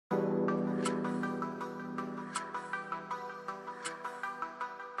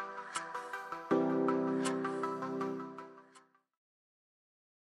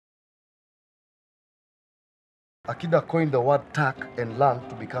Akida coined the word Tak and Land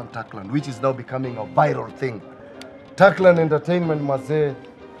to become Takland, which is now becoming a viral thing. Takland Entertainment, Mazee,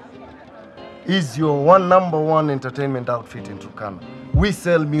 is your number one entertainment outfit in Turkana. We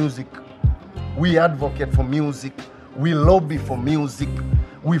sell music, we advocate for music, we lobby for music,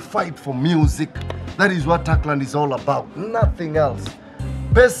 we fight for music. That is what Takland is all about, nothing else.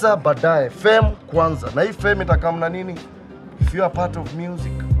 Pesa baadaye, fame kwanza. Na hii fame itakamna nini? If you are part of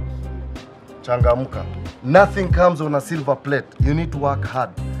music, changamuka. Nothing comes on a silver plate. You need to work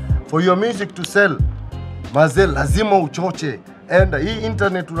hard. For your music to sell, mazee lazima uchoche. And hii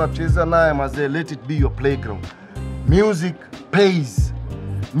internet unacheza naye mazee, let it be your playground. Music pays.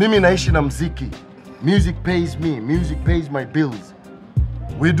 Mimi naishi na mziki. Music pays me. Music pays my bills.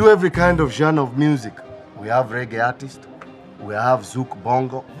 We do every kind of genre of music. We have reggae artists. We have Zouk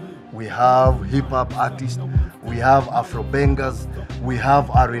Bongo. We have hip-hop artists. We have Afro-bangers. We have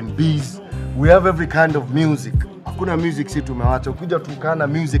R&Bs. We have every kind of music. Hakuna music si tumewacha. Ukija Turkana,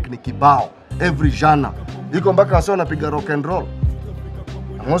 music ni kibao. Every genre. Iko mpaka wasio wanapiga rock and roll.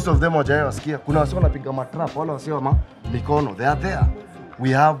 Most of them wajaye wasikia. Kuna wasio wanapiga matrap, wala wasio wa mikono. They are there.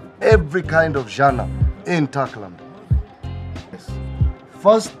 We have every kind of genre in Takland. Yes.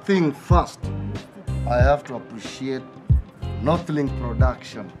 First thing first, I have to appreciate Northlink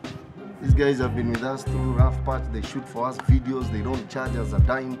Production. These guys have been with us through rough patch. They shoot for us videos. They don't charge us a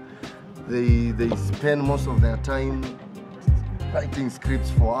dime. They spend most of their time writing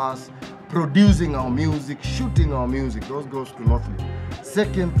scripts for us, producing our music, shooting our music. Those goes to Northlink.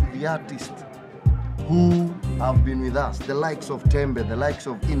 Second, to the artists who have been with us, the likes of Tembe, the likes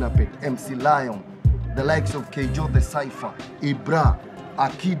of Inapet, MC Lion, the likes of Kejo the Cypher, Debrah,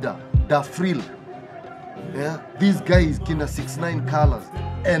 Akida, Dafril. Yeah, these guys, Kina 69 Colors,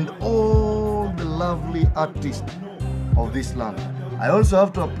 and all the lovely artists of this land. I also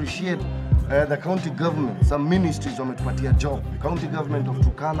have to appreciate the county government, some ministries wametupatia job. County government of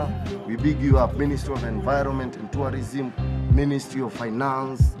Turkana, we big you up. Ministry of Environment and Tourism, Ministry of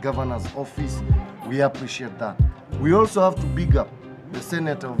Finance, Governor's Office, we appreciate that. We also have to big up the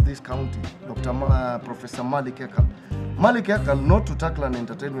senator of this county, Professor Malik Ekal. Malik Ekal, not to Takland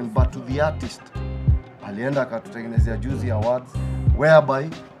Entertainment, but to the artist. Alienda akatutengenezea juzi awards, whereby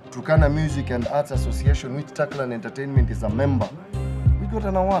Turkana Music and Arts Association, which Takland Entertainment is a member, we got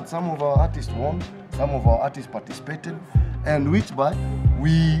an award. Some of our artists won, some of our artists participated, and which by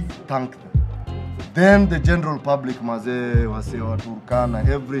we thank them. Then the general public, mazee wasewa Turkana,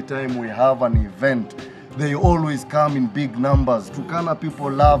 every time we have an event, they always come in big numbers. Turkana people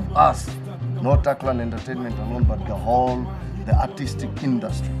love us, not Takland Entertainment alone, but the whole, the artistic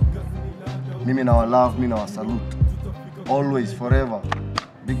industry. Mimi na wa love, mimi na wa salute. Always, forever.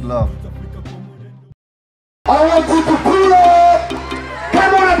 Big love. I want you to pull up.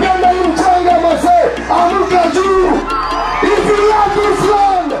 Come on, again, you changa mase. Amuka juu. If you love this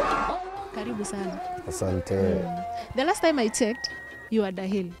land. Karibu sana. Asante. The last time I checked, you were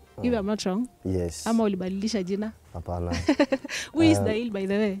Dahil. If I'm not wrong. Yes. Ama ulibadilisha jina? Hapana. Who is Dahil, by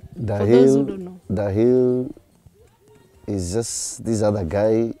the way? Dahil, for those who don't know. Dahil is just this other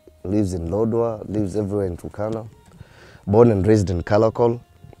guy, lives in Lodwar, lives everywhere in Turkana. Born and raised in Kalakol.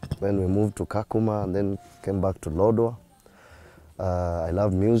 Then we moved to Kakuma and then came back to Lodwar. I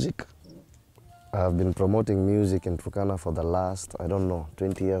love music. I've been promoting music in Turkana for the last, I don't know,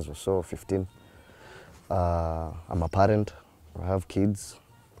 20 years or so, 15. I'm a parent. I have kids.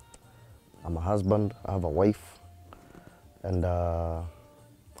 I'm a husband. I have a wife. And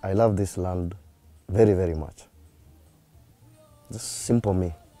I love this land very, very much. Just simple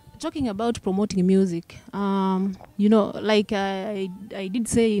me. Talking about promoting music, you know, like I did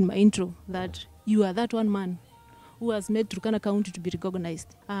say in my intro that you are that one man who has made Turkana County to be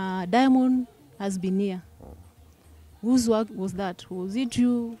recognized. Diamond has been here. Whose work was that? Was it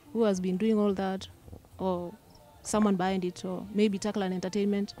you who has been doing all that? Or someone behind it? Or maybe Takland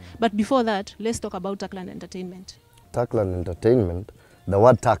Entertainment? But before that, let's talk about Takland Entertainment. Takland Entertainment, the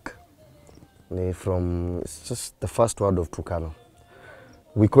word Tak, it's just the first word of Turkana.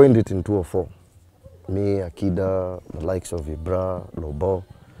 We coined it in 2004. Me, Akida, the likes of Debrah, Lobo.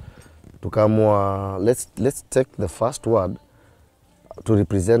 Tukamwa, let's take the first word to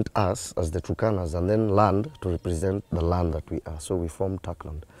represent us as the Turkanas, and then land to represent the land that we are. So we formed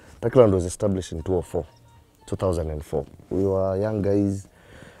Takland. Takland was established in 2004. We were young guys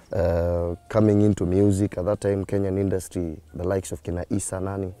coming into music. At that time, Kenyan industry, the likes of Kina Isa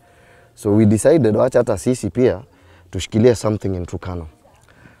Nani. So we decided, wacha hata sisi pia, tushikilia something in Turkana.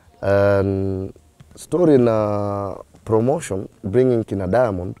 And story na promotion, bringing Kina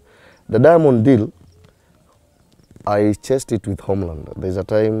Diamond. The Diamond deal, I chased it with Homeland. There's a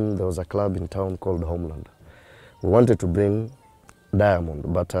time, there was a club in town called Homeland. We wanted to bring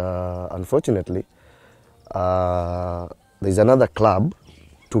Diamond, but unfortunately, there's another club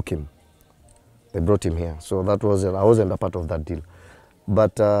took him. They brought him here, so that was I wasn't a part of that deal.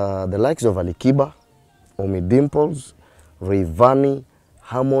 But the likes of Alikiba, Omi Dimples, Rayvanny,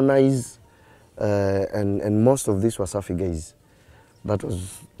 Harmonize, and most of these Wasafi guys.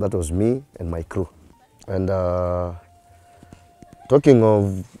 That was me and my crew. And talking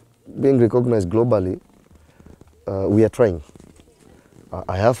of being recognized globally, we are trying.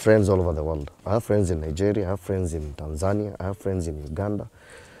 I have friends all over the world. I have friends in Nigeria, I have friends in Tanzania, I have friends in Uganda.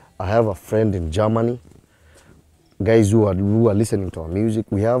 I have a friend in Germany, guys who are listening to our music.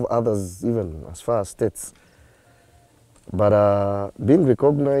 We have others even as far as states. But being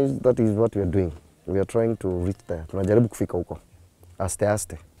recognized, that is what we are doing. We are trying to reach there. Tunajaribu kufika huko. Aste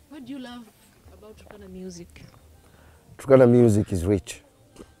aste. What do you love about Turkana music? Turkana music is rich.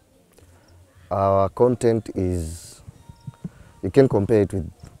 Our content is, you can compare it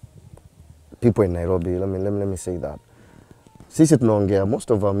with people in Nairobi. Let me say that. Sisi tunaongea, most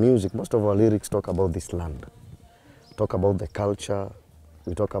of our music, most of our lyrics talk about this land. Talk about the culture,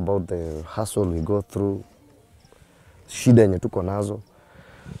 we talk about the hustle we go through, shida yenye tuko nazo.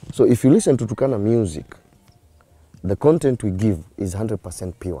 So if you listen to Turkana music, the content we give is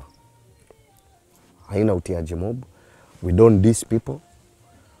 100% pure. Haina utiaji mob. We don't diss people.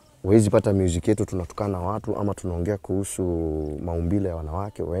 Huwezi pata music yetu tunatukana watu ama tunaongea kuhusu maumbile ya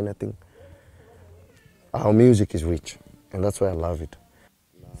wanawake or anything. Our music is rich, and that's why I love it.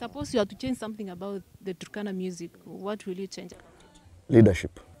 Suppose you have to change something about the Turkana music, what will you change?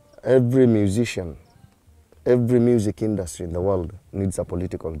 Leadership. Every musician, every music industry in the world needs a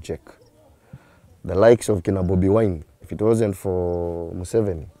political check. The likes of kina Bobby Wine, if it wasn't for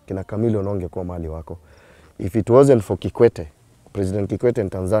Museveni, kina Chameleone ongekuwa mahali wako. If it wasn't for Kikwete, President Kikwete in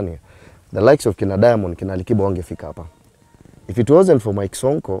Tanzania, the likes of kina Diamond, kina Alikiba wangefika hapa. If it wasn't for Mike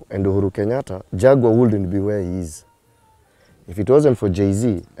Sonko and Uhuru Kenyatta, Jaguar wouldn't be where he is. If it wasn't for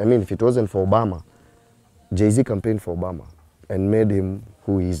Jay-Z, if it wasn't for Obama, Jay-Z campaigned for Obama and made him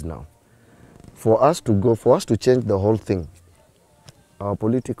who he is now. For us to change the whole thing, our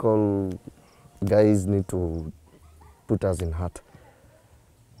political guys need to put us in heart.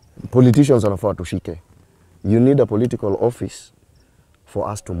 Politicians wanafaa tushike. You need a political office for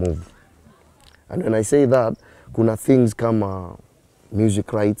us to move. And when I say that, kuna things kama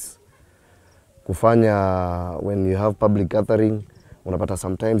music rights, kufanya when you have public gathering, unapata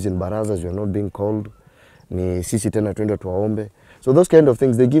sometimes in barazas you're not being called, ni sisi tena tuende tuwaombe. So those kind of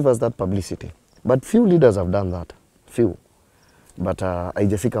things, they give us that publicity. But few leaders have done that, few. But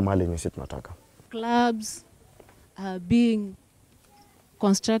haijafika mahali yenye sisi tunataka. Clubs are being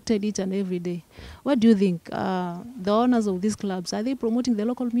constructed each and every day. What do you think? The owners of these clubs, are they promoting the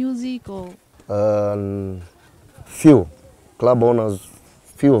local music or? Few club owners,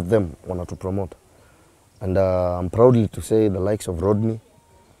 few of them want to promote. And I'm proudly to say the likes of Rodney.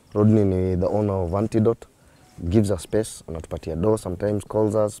 Rodney is the owner of Antidote, gives us space, anatupatia door, sometimes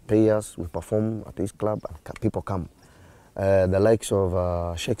calls us, pay us, we perform at his club, and people come. The likes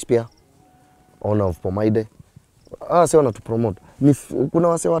of Shakespeare, owner of Pomaide, se wana to promote. Kuna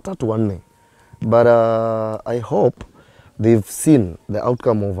wase watatu wanne. But I hope they've seen the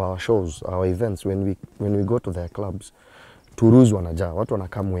outcome of our shows, our events, when we go to their clubs. Turus wanajaa, watu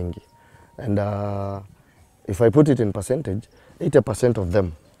wanakam wengi. And if I put it in percentage, 80% of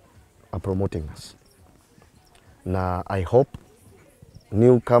them are promoting us. Na I hope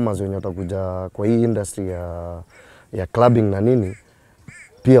newcomers wenye watakuja kwa hii industry ya clubbing na nini,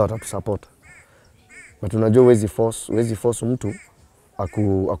 pia watatusupport. But unajua huwezi force mtu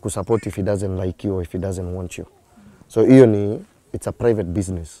akusupport if he doesn't like you or if he doesn't want you. So it's a private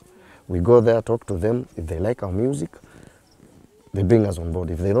business. We go there, talk to them. If they like our music, they bring us on board.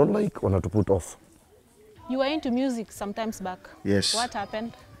 If they don't like, wanna to put off. You were into music sometimes back. Yes. What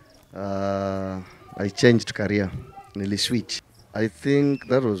happened? I changed career. Nearly switch. I think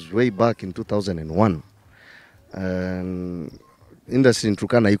that was way back in 2001. Industry in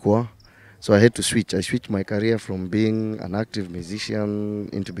Turkana equal. So I had to switch. I switched my career from being an active musician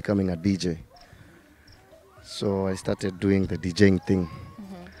into becoming a DJ. So I started doing the DJing thing.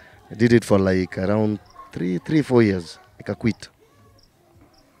 I did it for like around 4 years. I quit.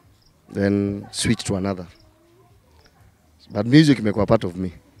 Then switched to another. But music imekuwa part of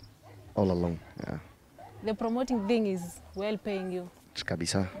me all along. Yeah. The promoting thing is well paying you.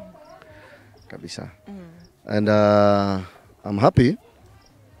 Kabisa. Kabisa. And I'm happy.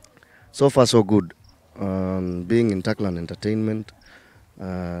 So far so good. Being in Turkana Entertainment,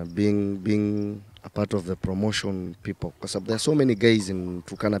 being a part of the promotion people, because there are so many guys in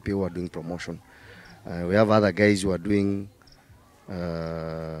Turkana who are doing promotion. We have other guys who are doing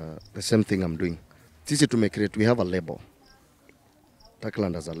the same thing I'm doing. Sisi tumecreate, we have a label.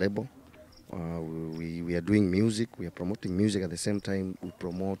 Turkana has a label. We are doing music, we are promoting music at the same time. We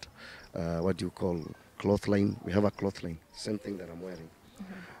promote what do you call cloth line. We have a cloth line, same thing that I'm wearing.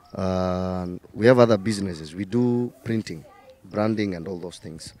 We have other businesses. We do printing, branding, and all those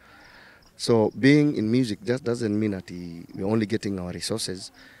things. So being in music just doesn't mean that we're only getting our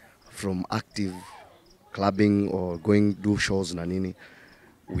resources from active clubbing or going do shows na nini.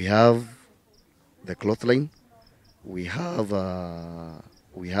 We have the cloth line. We have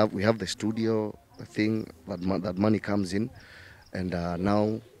the studio thing that money comes in, and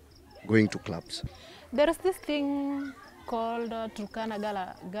now going to clubs. There is this thing called Turkana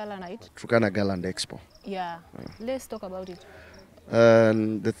Gala Night. Turkana Gala and Expo. Yeah. Let's talk about it.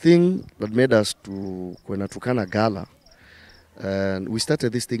 And the thing that made us to kwenda Turkana Gala, and we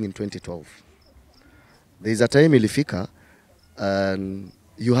started this thing in 2012. There's a time ilifika, and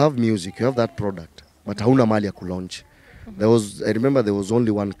you have music, you have that product, but hauna mali ya kulaunch. I remember there was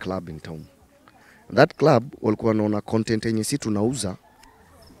only one club in town. That club walikuwa wanaona content yenye si tunauza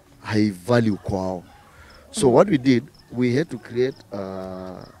high value kwao. So what we did, we had to create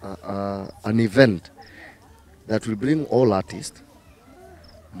an event that will bring all artists,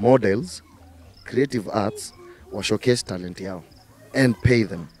 models, creative arts, or showcase talent yao and pay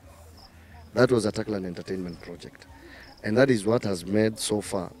them. That was a Turkana entertainment project. And that is what has made so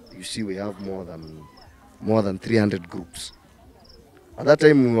far. You see, we have more than 300 groups. At that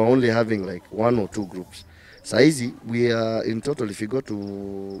time, we were only having like 1 or 2 groups. Saizi, we are in total, if you go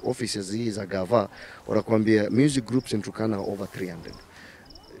to offices, is a gava, or a music groups in Turkana are over 300.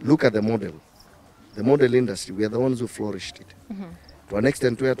 Look at the model. The model industry, we are the ones who flourished it. To an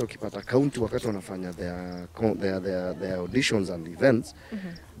extent, we are talking about a county wakati wanafanya their auditions and events,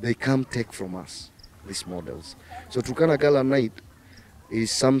 they come take from us, these models. So Turkana Gala Night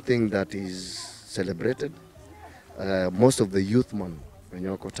is something that is celebrated. Most of the youth man, when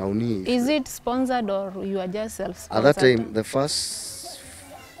you're townie. Is it sponsored or you are just self-sponsored? At that time, the first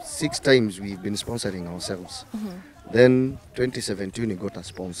 6 times we've been sponsoring ourselves. Then 2017 we got a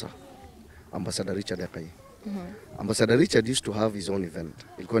sponsor, Ambassador Richard Akai. Ambassador Richard used to have his own event.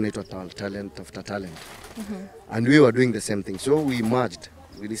 Ilikuwa inaitwa Talent After Talent. And we were doing the same thing. So we merged.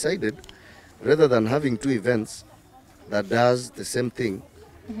 We decided, rather than having 2 events that does the same thing,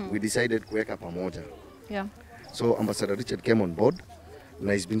 we decided kuweka pamoja. Yeah. So Ambassador Richard came on board,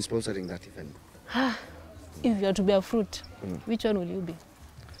 and he's been sponsoring that event. If you are to be a fruit, which one will you be?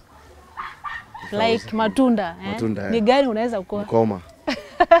 Like matunda, Matunda, Ni gani unaweza kuwa? Mkoma.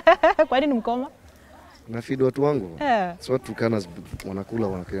 Kwa nini mkoma? Na feed watu wangu. So Turkanas wanakula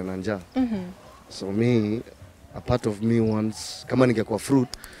wanakila na njaa. So me, a part of me wants, kama ningekuwa fruit,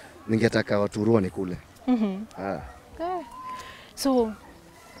 ningetaka watu ruwa nikule. So,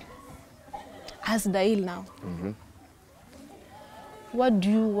 as Dail now, what do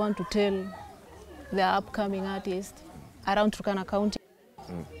you want to tell the upcoming artists around Turkana County?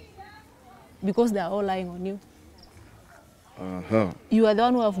 Because they are all lying on you. You are the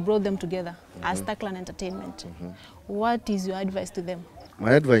one who have brought them together as Turkana Entertainment. What is your advice to them?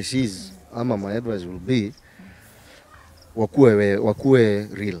 My advice is, my advice will be, wakue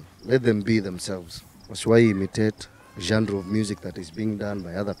real. Let them be themselves. Wasiwai imitate genre of music that is being done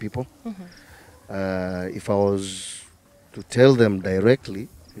by other people. If I was to tell them directly,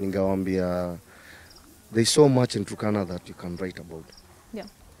 ningawambia, there's so much in Turkana that you can write about. Yeah.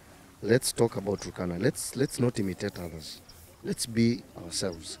 Let's talk about Turkana. Let's not imitate others. Let's be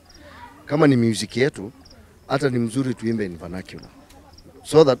ourselves. Kama ni music yetu, hata ni mzuri tuimbe in vernacular.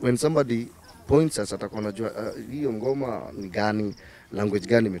 So that when somebody points us, atakuwa anajua hiyo ngoma ni gani, language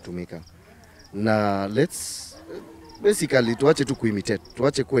gani imetumika. Na let's basically tuache tu kuimitate,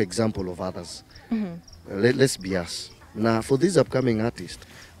 tuache kuwa example of others. Let's be us. Na for these upcoming artists,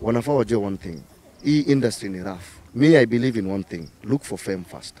 wanafaa wajue one thing. Hii industry ni rough. Me, I believe in one thing. Look for fame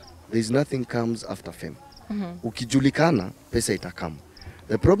first. There's nothing comes after fame. Ukijulikana, pesa itakam.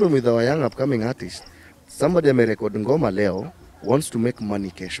 The problem with our young upcoming artists, somebody amerekod ngoma leo wants to make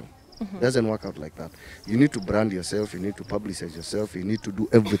money kesho. Doesn't work out like that. You need to brand yourself, you need to publicize yourself, you need to do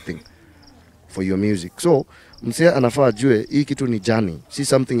everything for your music. So, msee anafaa ajue hii kitu ni journey. Si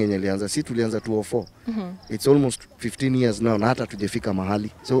something yenye ilianza, si tulianza 204. It's almost 15 years now na hata tujefika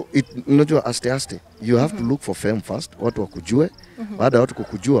mahali. So, unajua aste. You have to look for fame first, watu wakujue. Baada watu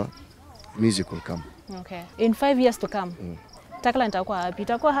kukujua, music will come. Okay. In 5 years to come, Turkana itakuwa wapi?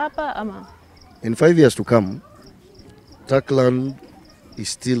 Itakuwa hapa ama? In 5 years to come, Turkana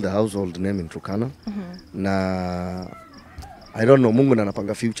is still the household name in Turkana. Na I don't know, Mungu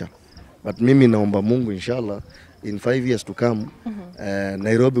anapanga future. But mimi naomba Mungu inshallah in 5 years to come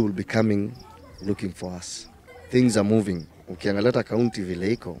Nairobi will be coming looking for us. Things are moving. Ukiangalia county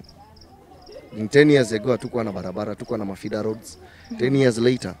vile iko. In 10 years ago hatukuwa na barabara, hatukuwa na mafida roads. 10 years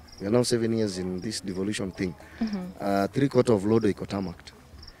later, we are now 7 years in this devolution thing. 3/4 of Lodwar iko tarmacked.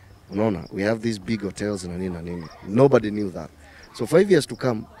 Unaona, we have these big hotels na nini na nini. Nobody knew that. So 5 years to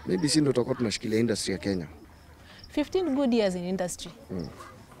come, maybe si ndo tutakuwa tunashikilia industry ya Kenya. 15 good years in industry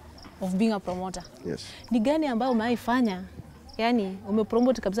of being a promoter. Yes. Ni gani ambayo umeifanya? Yani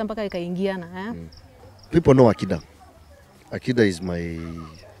umepromote kabisa mpaka ikaingiana, eh? People know Akida. Akida is my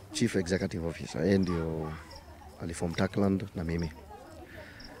chief executive officer. Yeye ndio aliform Turkana na mimi.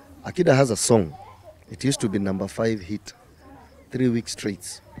 Akida has a song. It used to be number 5 hit 3 weeks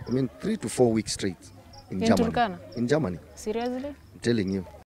straight. I mean 3 to 4 weeks straight in Germany. Turkana? In Germany. Seriously? I'm telling you.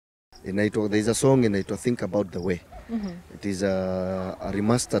 There is a song in it, Think About the Way. It is a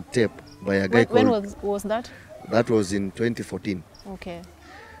remastered tape by a guy when called... When was that? That was in 2014. Okay.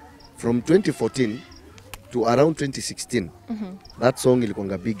 From 2014 to around 2016, that song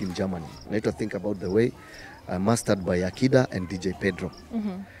ilikuwa big in Germany. Inaitwa Think About the Way, mastered by Akida and DJ Pedro.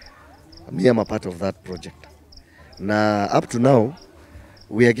 Me, I'm a part of that project. Now, up to now,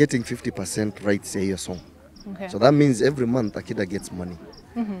 we are getting 50% rights to your song. Okay. So that means every month Akida gets money.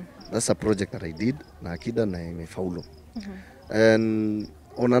 That's a project that I did na Akida na imefaulu. And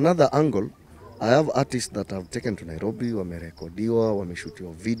on another angle, I have artists that have taken to Nairobi, wamerekodiwa,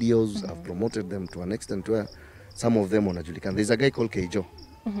 wameshutiwa videos, I've promoted them to an extent where some of them wanajulikana. There's a guy called Keijo.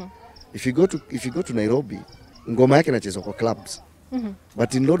 If you go to Nairobi, ngoma yake inachezwa kwa clubs.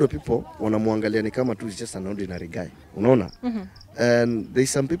 But in Lodwar people wanamwangalia ni kama tu is just an ordinary guy. Unaona? And there's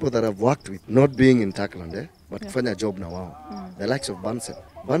some people that I've worked with not being in Turkana, but kufanya job na wao. The likes of Bunsen.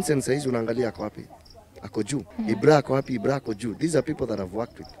 Bunsen saizi unaangalia ako wapi? Ako juu. Debrah ako wapi? Debrah ako juu. These are people that I've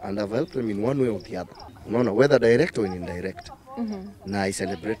worked with and I've helped them in one way or the other. Unaona, whether direct or indirect. Na I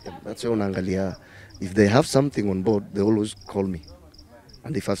celebrate them. That's why unaangalia, if they have something on board, they always call me.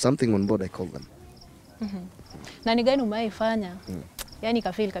 And if I have something on board, I call them. Na ni gani umeifanya? Yani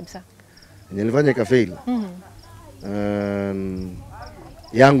kafail kabisa. Nilifanya kafail.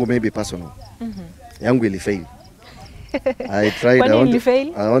 Yangu maybe personal. Yangu ilifail. I tried.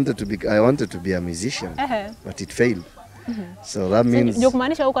 I wanted to be a musician, but it failed. So that means. Ndio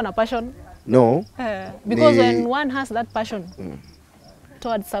kumaanisha uko na passion? No. Because when one has that passion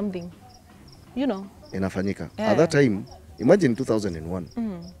towards something, you know. Inafanyika. At that time, imagine 2001.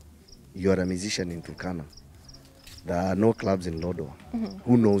 You are a musician in Turkana. There are no clubs in Lodwar.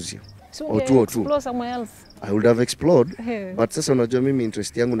 Who knows you? So or 202. Explore somewhere else. I would have explored, but sasa unajua mimi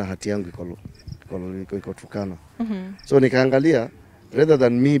interest yangu na hati yangu iko Turkana. So nikaangalia, rather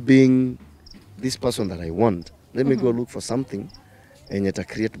than me being this person that I want, let me go look for something and yet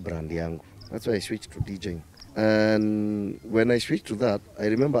create brand yangu. That's why I switched to DJing. And when I switched to that, I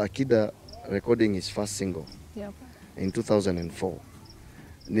remember Akida recording his first single in 2004.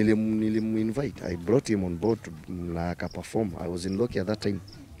 Nilim invite. I brought him on board to perform. I was in Locha at that time.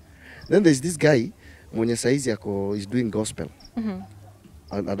 Then there's this guy mwenye saizi is doing gospel.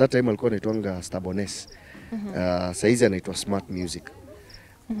 At that time alikuwa anaitwanga Stabones. Saizi anaitwa Smart Music.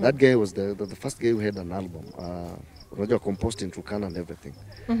 That guy was the first guy who had an album. Unajua composed in Turkana and everything.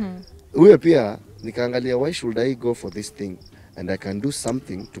 Huyo pia nikaangalia, why should I go for this thing and I can do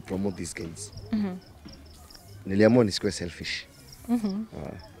something to promote these guys. Niliamua nisikuwe selfish.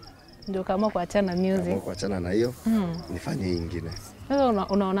 Ndio kama kuachana music. Kama kuachana na hiyo, nifanye hii nyingine. Sasa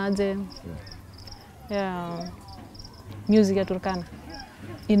unaonaje? Music ya Turkana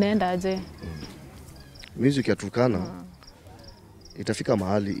inaenda aje? Music ya Turkana itafika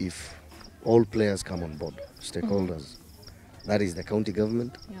mahali if all players come on board, stakeholders. That is the county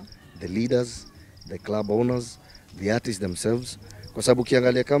government, the leaders, the club owners, the artists themselves. Kwa sababu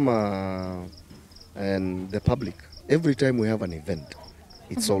kiangalia kama and the public, every time we have an event,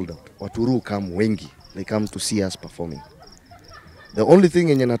 it's sold out. Waturu come wengi, they come to see us performing. The only thing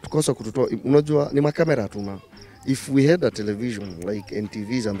yenye natukosa kututoa, unajua ni makamera tuna. If we had a television like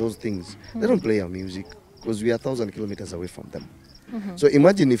NTVs and those things, they don't play our music because we are 1,000 kilometers away from them. So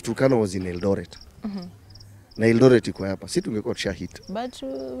imagine if Turkana was in Eldoret. Na Eldoret iko hapa, si tungekuwa tushahit. But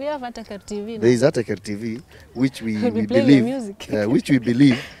we have Ateker TV. There is Ateker TV which we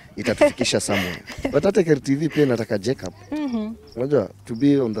believe itatufikisha somewhere. But Ateker TV pia nataka Jacob. Unajua to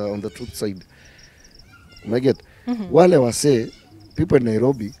be on the truth side. Umeget? Wale wase people in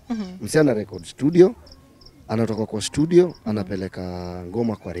Nairobi, msiana record studio, anatoka kwa studio, anapeleka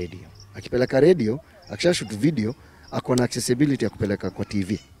ngoma kwa radio. Akipeleka radio, akisha shoot video, ako na accessibility ya kupeleka kwa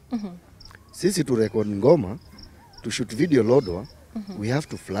TV. Sisi tu record ngoma, to shoot video Lodwar, we have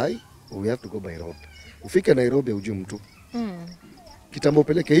to fly, we have to go by road. Ufike Nairobi ujue mtu. Kitambo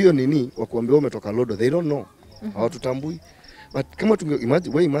peleke hiyo nini wakuambia umetoka Lodwar, they don't know. Hawatutambui. But kama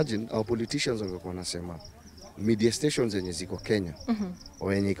imagine our politicians wangekuwa wanasema media stations zenye ziko Kenya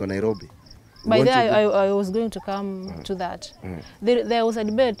au yenye iko Nairobi. By the I was going to come to that. There was a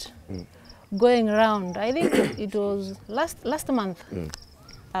debate going around. I think it was last month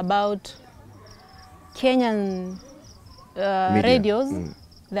about Kenyan radios.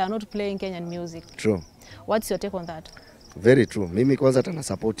 They are not playing Kenyan music. True. What's your take on that? Very true. Mimi kwanza tana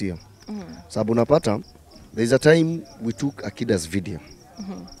support hiyo. Sababu unapata there's a time we took Akida's video.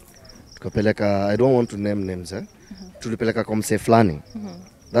 Tukapeleka, I don't want to name names, tulipeleka kwa msee fulani.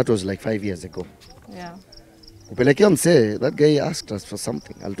 That was like 5 years ago. Yeah. Kupelekea msee, that guy asked us for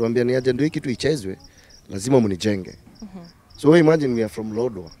something. Alituambia ni aje ndio hiki kitu ichezwe, lazima mnijenge. So imagine we are from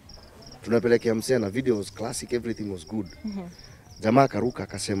Lodwar. Tunapelekea msee na video was classic, everything was good. Jamaa karuka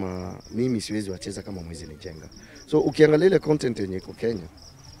akasema mimi siwezi wacheza kama mwezi nijenga. So ukiangalia ile content yenye iko Kenya,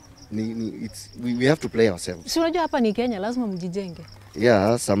 we have to play ourselves. Si unajua hapa ni Kenya, lazima mjijenge.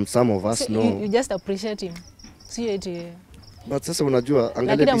 Yeah, some of us know. You just appreciate him. See it. But sasa unajua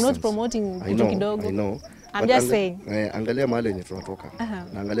angalia like distance. I'm not promoting kitu kidogo. I know. I'm just saying. Angalia mahali yenye tunatoka.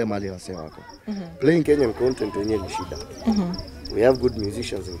 Na angalia mahali wasee wako. Playing Kenyan content yenyewe ni shida. We have good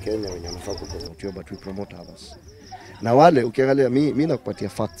musicians in Kenya wenye wanafaa kupromote, but we promote others. Na wale ukiangalia mimi nakupatia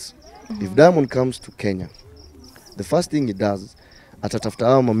facts. If Diamond comes to Kenya, the first thing he does, atatafuta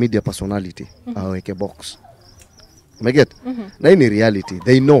hawa media personality, aweke box. Umeget? Na hii ni reality.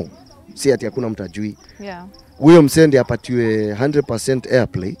 They know. Si ati hakuna mtu ajui. Yeah. Huyo msende apatiwe 100%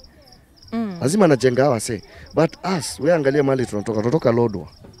 airplay. Lazima anajenga wase. But us, we angalia mahali tunatoka Lodwar.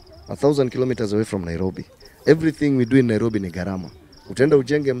 1000 kilometers away from Nairobi. Everything we do in Nairobi ni gharama. Utaenda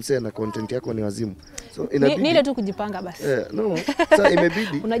ujenge msee na content yako ni wazimu. So inabidi ni ile tu kujipanga basi. No. Sasa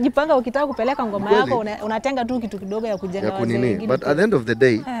imebidi unajipanga ukitaka kupeleka ngoma yako unatenga tu kitu kidogo ya kujenga wazee wengine. But at the end of the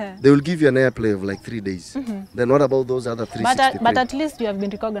day, they will give you an airplay of like 3 days. Then what about those other 363? But at least you have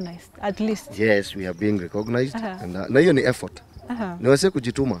been recognized. At least. Yes, we are being recognized. And na hiyo ni effort. Ni wase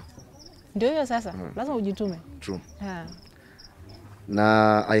kujituma. Ndio hiyo sasa. Lazima ujitume. True.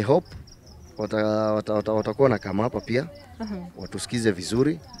 Na I hope watakuwa na kama hapa pia. Watusikize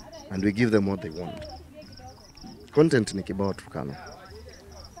vizuri and we give them what they want. Content ni kibao Turkana.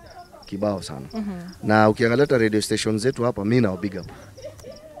 Kibao sana. Na ukiangalia radio stations zetu hapa, mimi na big up.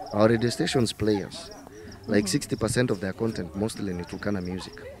 Our radio stations players like 60% of their content mostly ni Turkana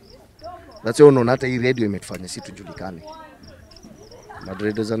music. That's why unaona hata hii radio imetufanya sisi tujulikane. But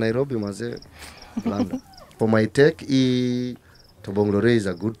radio za Nairobi mazee blanda. For my take, Tobonglore is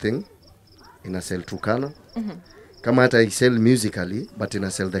a good thing. Ina sell Turkana. Kama hata sell musically, but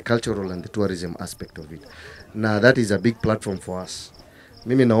ina sell the cultural and the tourism aspect of it. Now that is a big platform for us.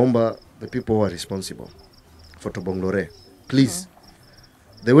 Mimi naomba the people who are responsible for Tobonglore, please,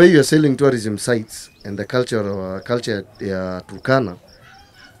 the way you are selling tourism sites and the culture Turkana,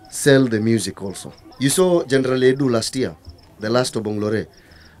 sell the music also. You saw General Edu last year, the last Tobonglore,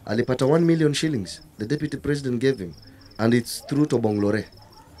 alipata 1 million shillings. The deputy president gave him, and it's through Tobonglore.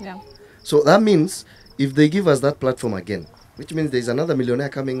 Yeah. So that means if they give us that platform again, which means there's another millionaire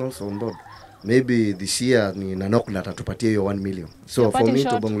coming also on board. Maybe this year ni Nanokna atatupatia hiyo 1 million. So for me,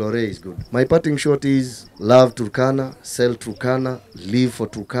 Tobonglore is good. My parting shot is love Turkana, sell Turkana, live for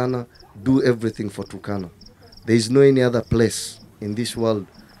Turkana, do everything for Turkana. There is no any other place in this world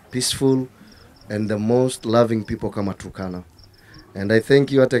peaceful and the most loving people kama Turkana. And I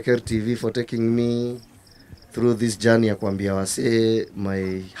thank you Ateker TV for taking me through this journey ya kuambia wase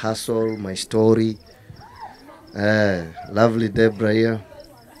my hustle, my story. Lovely Debrah here.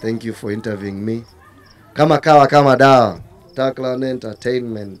 Thank you for interviewing me. Kama kawa kama dawa. Turkana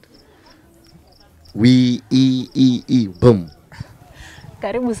Entertainment. We boom.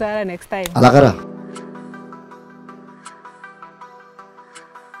 Karibu sana next time. Alakara.